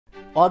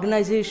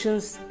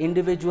Organizations,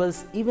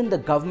 individuals, even the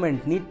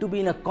government need to be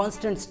in a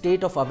constant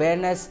state of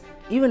awareness,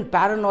 even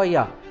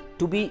paranoia,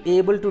 to be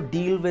able to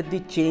deal with the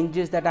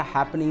changes that are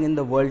happening in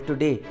the world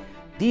today.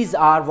 These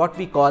are what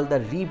we call the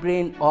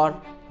rebrain or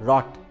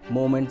rot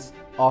moments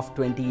of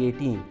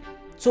 2018.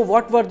 So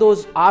what were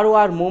those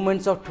ROR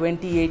moments of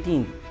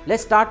 2018?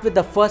 Let's start with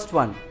the first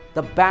one,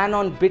 the ban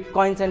on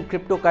bitcoins and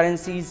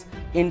cryptocurrencies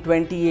in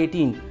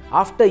 2018.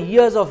 After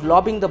years of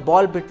lobbing the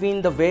ball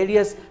between the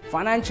various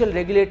financial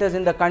regulators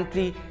in the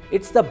country,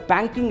 it's the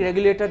banking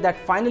regulator that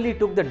finally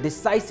took the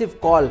decisive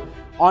call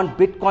on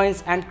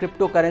bitcoins and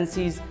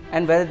cryptocurrencies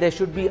and whether they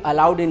should be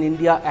allowed in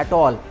India at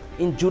all.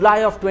 In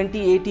July of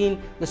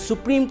 2018, the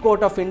Supreme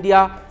Court of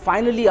India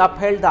finally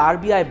upheld the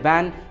RBI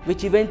ban,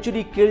 which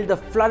eventually killed the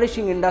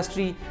flourishing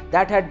industry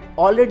that had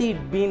already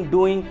been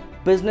doing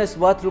business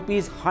worth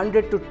rupees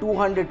 100 to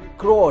 200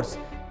 crores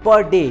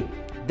per day.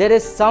 There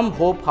is some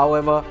hope,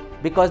 however,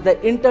 because the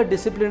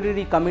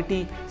interdisciplinary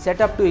committee set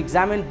up to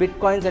examine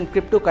bitcoins and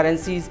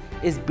cryptocurrencies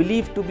is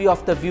believed to be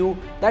of the view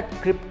that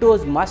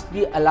cryptos must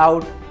be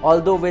allowed,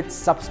 although with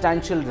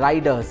substantial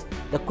riders.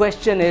 The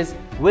question is,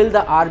 will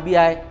the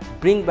RBI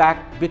bring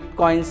back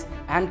bitcoins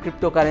and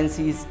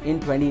cryptocurrencies in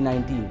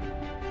 2019?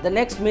 The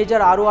next major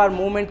ROR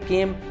movement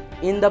came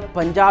in the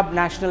Punjab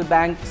National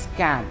Bank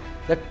scam.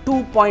 The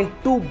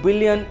 2.2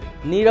 billion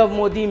Nirav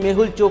Modi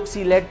Mehul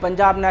Choksi led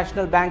Punjab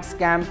National Bank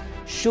scam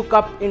shook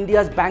up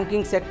India's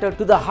banking sector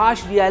to the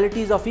harsh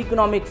realities of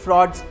economic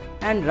frauds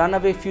and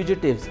runaway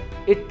fugitives.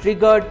 It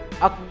triggered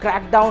a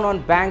crackdown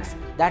on banks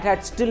that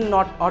had still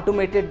not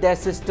automated their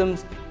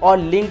systems or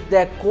linked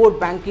their core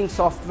banking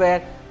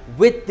software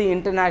with the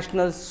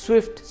international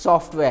SWIFT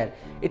software.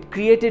 It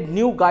created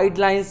new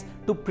guidelines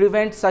to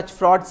prevent such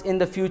frauds in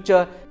the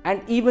future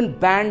and even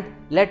banned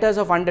letters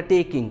of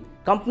undertaking.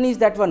 Companies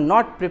that were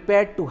not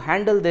prepared to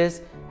handle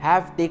this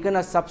have taken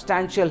a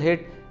substantial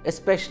hit,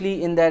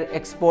 especially in their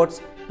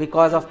exports,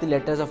 because of the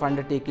letters of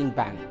undertaking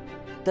ban.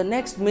 The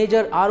next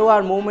major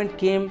ROR movement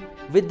came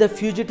with the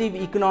Fugitive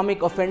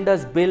Economic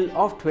Offenders Bill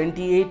of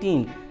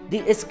 2018. The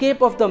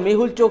escape of the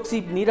Mehul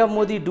Choksi Nirav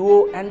Modi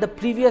duo and the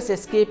previous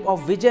escape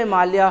of Vijay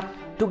Mallya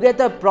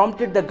together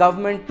prompted the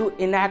government to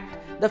enact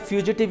the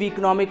Fugitive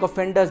Economic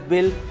Offenders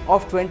Bill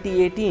of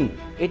 2018.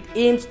 It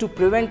aims to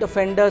prevent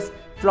offenders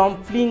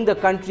from fleeing the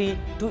country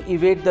to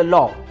evade the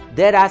law.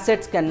 Their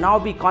assets can now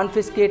be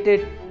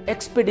confiscated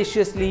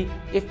expeditiously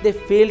if they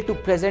fail to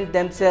present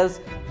themselves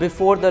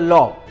before the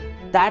law.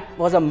 That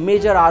was a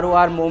major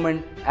ROR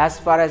moment as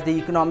far as the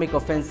economic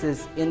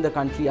offences in the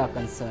country are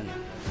concerned.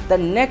 The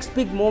next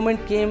big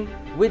moment came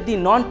with the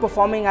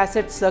non-performing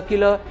assets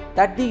circular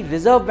that the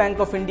Reserve Bank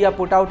of India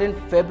put out in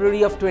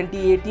February of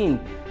 2018.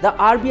 The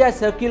RBI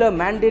circular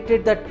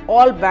mandated that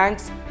all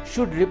banks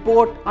should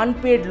report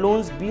unpaid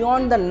loans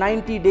beyond the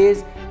 90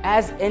 days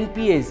as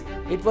NPAs.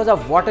 It was a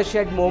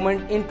watershed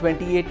moment in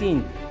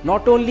 2018.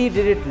 Not only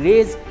did it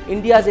raise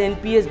India's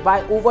NPAs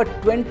by over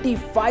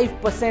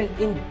 25%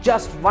 in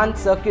just one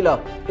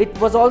circular, it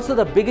was also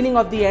the beginning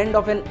of the end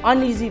of an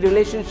uneasy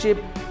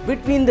relationship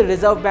between the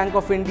Reserve Bank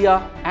of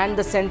India and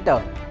the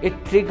centre. It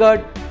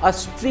triggered a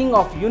string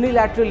of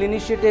unilateral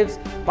initiatives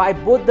by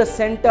both the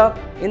centre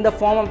in the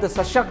form of the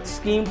Sashakt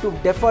scheme to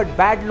defer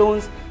bad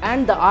loans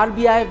and the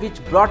RBI,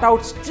 which brought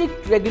out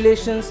strict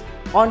regulations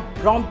on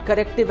prompt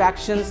corrective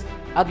actions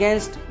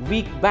against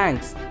weak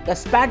banks. The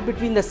spat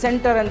between the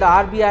centre and the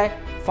RBI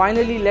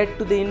finally led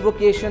to the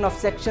invocation of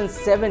Section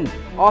 7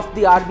 of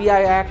the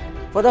RBI Act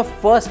for the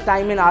first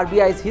time in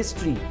RBI's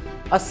history.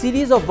 A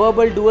series of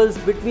verbal duels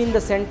between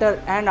the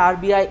centre and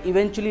RBI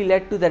eventually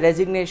led to the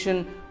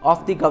resignation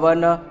of the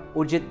Governor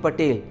Urjit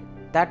Patel.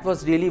 That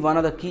was really one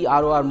of the key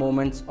ROR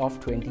moments of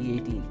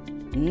 2018.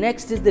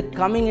 Next is the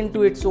coming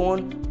into its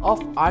own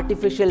of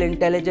artificial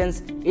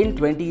intelligence in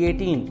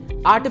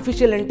 2018.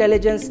 Artificial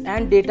intelligence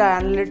and data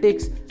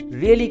analytics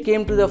really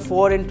came to the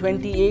fore in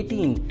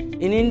 2018.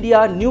 In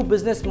India, new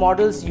business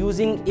models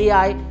using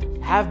AI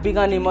have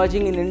begun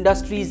emerging in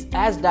industries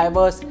as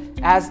diverse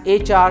as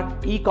HR,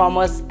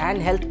 e-commerce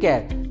and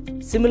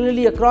healthcare.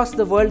 Similarly, across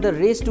the world, the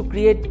race to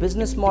create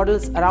business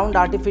models around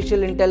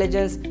artificial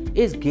intelligence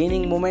is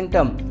gaining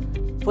momentum.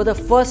 For the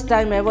first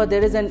time ever,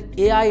 there is an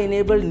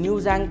AI-enabled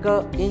news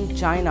anchor in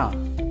China.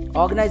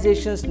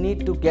 Organizations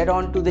need to get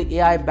onto the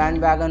AI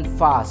bandwagon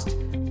fast.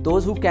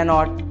 Those who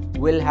cannot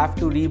will have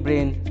to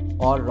rebrain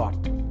or rot.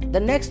 The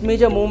next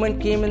major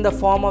moment came in the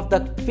form of the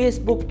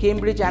Facebook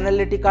Cambridge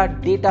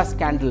Analytica data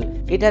scandal.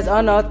 It has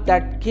unearthed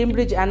that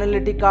Cambridge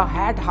Analytica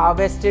had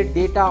harvested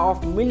data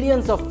of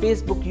millions of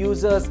Facebook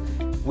users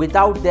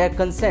without their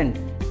consent.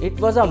 It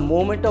was a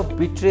moment of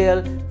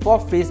betrayal for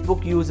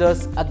Facebook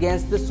users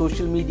against the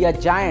social media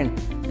giant.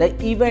 The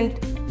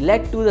event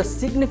led to the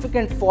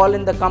significant fall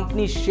in the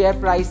company's share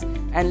price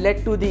and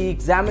led to the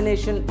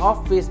examination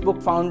of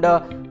Facebook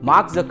founder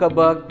Mark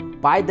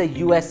Zuckerberg by the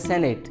US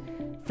Senate.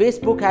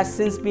 Facebook has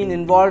since been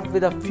involved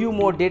with a few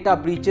more data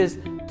breaches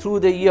through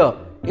the year.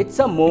 It's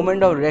a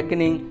moment of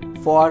reckoning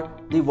for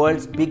the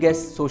world's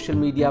biggest social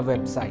media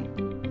website.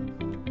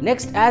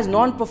 Next, as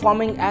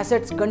non-performing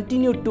assets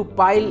continued to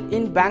pile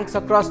in banks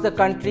across the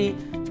country,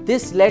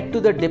 this led to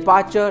the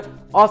departure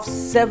of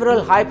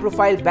several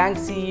high-profile bank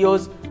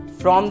CEOs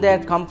from their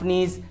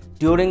companies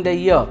during the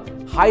year.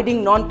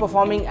 Hiding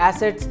non-performing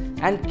assets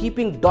and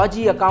keeping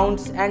dodgy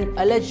accounts and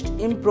alleged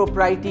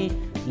impropriety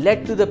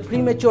led to the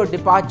premature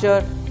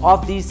departure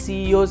of these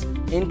CEOs,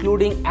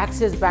 including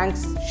Axis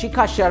Bank's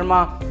Shikha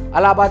Sharma,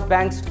 Allahabad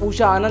Bank's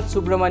Usha Anant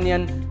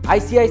Subramanian,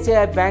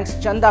 ICICI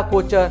Bank's Chanda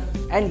Kochar,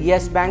 and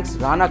Yes Bank's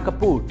Rana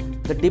Kapoor.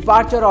 The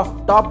departure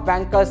of top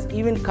bankers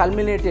even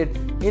culminated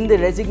in the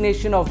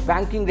resignation of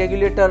banking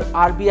regulator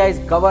RBI's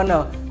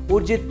governor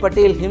Urjit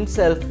Patel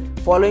himself,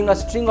 following a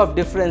string of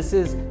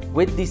differences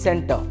with the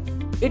centre.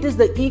 It is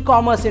the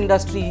e-commerce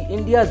industry,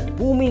 India's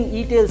booming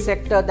retail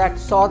sector, that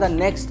saw the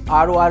next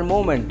ROR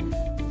moment.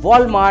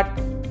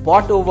 Walmart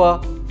bought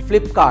over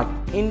Flipkart,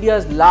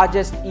 India's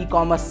largest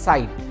e-commerce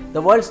site.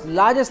 The world's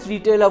largest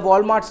retailer,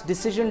 Walmart's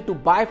decision to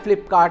buy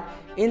Flipkart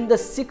in the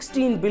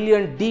 16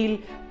 billion deal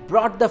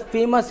brought the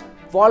famous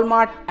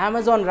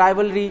Walmart-Amazon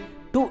rivalry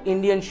to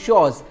Indian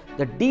shores.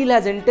 The deal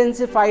has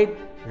intensified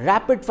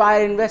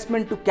rapid-fire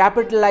investment to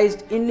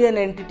capitalized Indian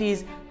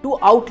entities to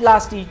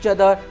outlast each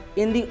other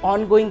in the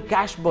ongoing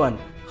cash burn.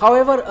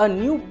 However, a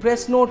new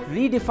press note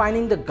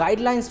redefining the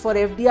guidelines for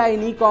FDI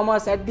in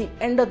e-commerce at the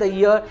end of the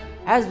year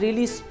has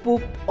really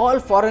spooked all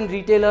foreign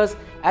retailers,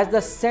 as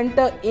the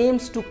centre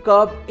aims to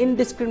curb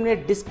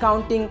indiscriminate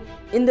discounting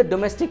in the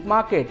domestic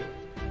market,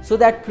 so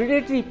that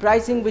predatory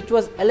pricing, which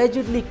was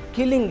allegedly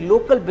killing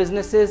local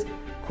businesses,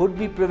 could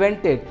be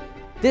prevented.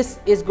 This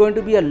is going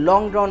to be a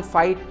long-drawn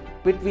fight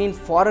between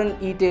foreign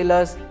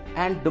retailers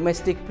and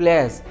domestic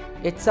players.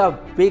 It's a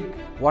big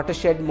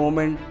watershed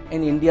moment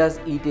in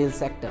India's retail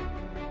sector.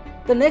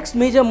 The next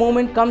major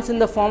moment comes in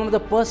the form of the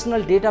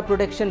Personal Data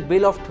Protection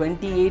Bill of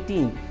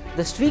 2018.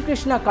 The Sri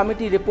Krishna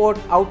Committee report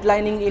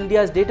outlining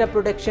India's data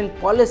protection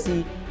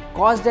policy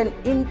caused an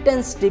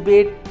intense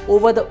debate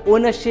over the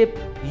ownership,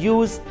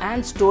 use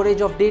and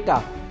storage of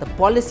data. The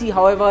policy,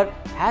 however,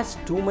 has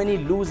too many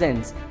loose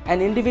ends.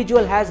 An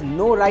individual has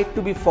no right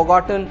to be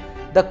forgotten.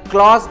 The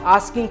clause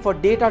asking for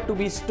data to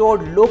be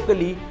stored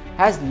locally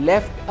has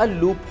left a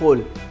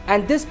loophole,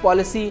 and this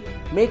policy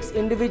makes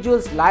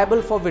individuals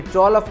liable for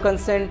withdrawal of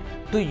consent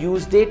to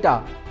use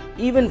data.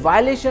 Even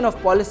violation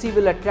of policy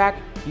will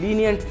attract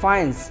lenient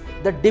fines.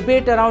 The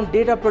debate around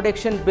data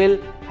protection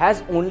bill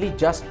has only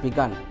just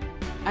begun.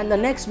 And the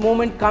next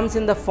moment comes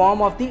in the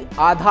form of the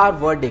Aadhaar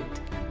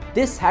verdict.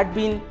 This had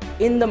been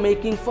in the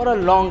making for a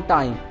long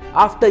time.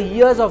 After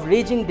years of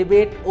raging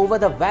debate over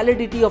the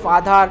validity of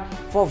Aadhaar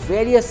for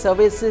various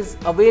services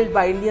availed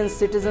by Indian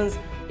citizens,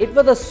 it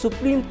was the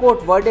Supreme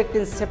Court verdict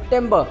in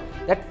September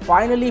that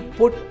finally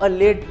put a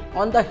lid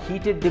on the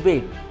heated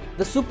debate.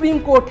 The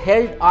Supreme Court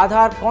held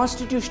Aadhaar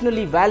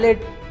constitutionally valid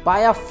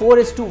by a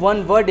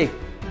 4:1 verdict,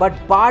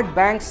 but barred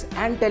banks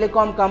and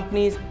telecom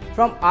companies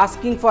from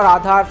asking for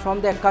Aadhaar from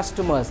their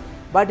customers.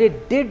 But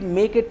it did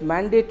make it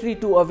mandatory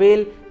to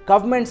avail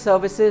government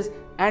services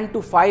and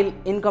to file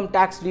income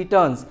tax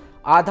returns.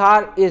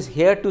 Aadhaar is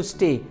here to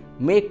stay.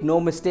 Make no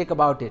mistake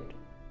about it.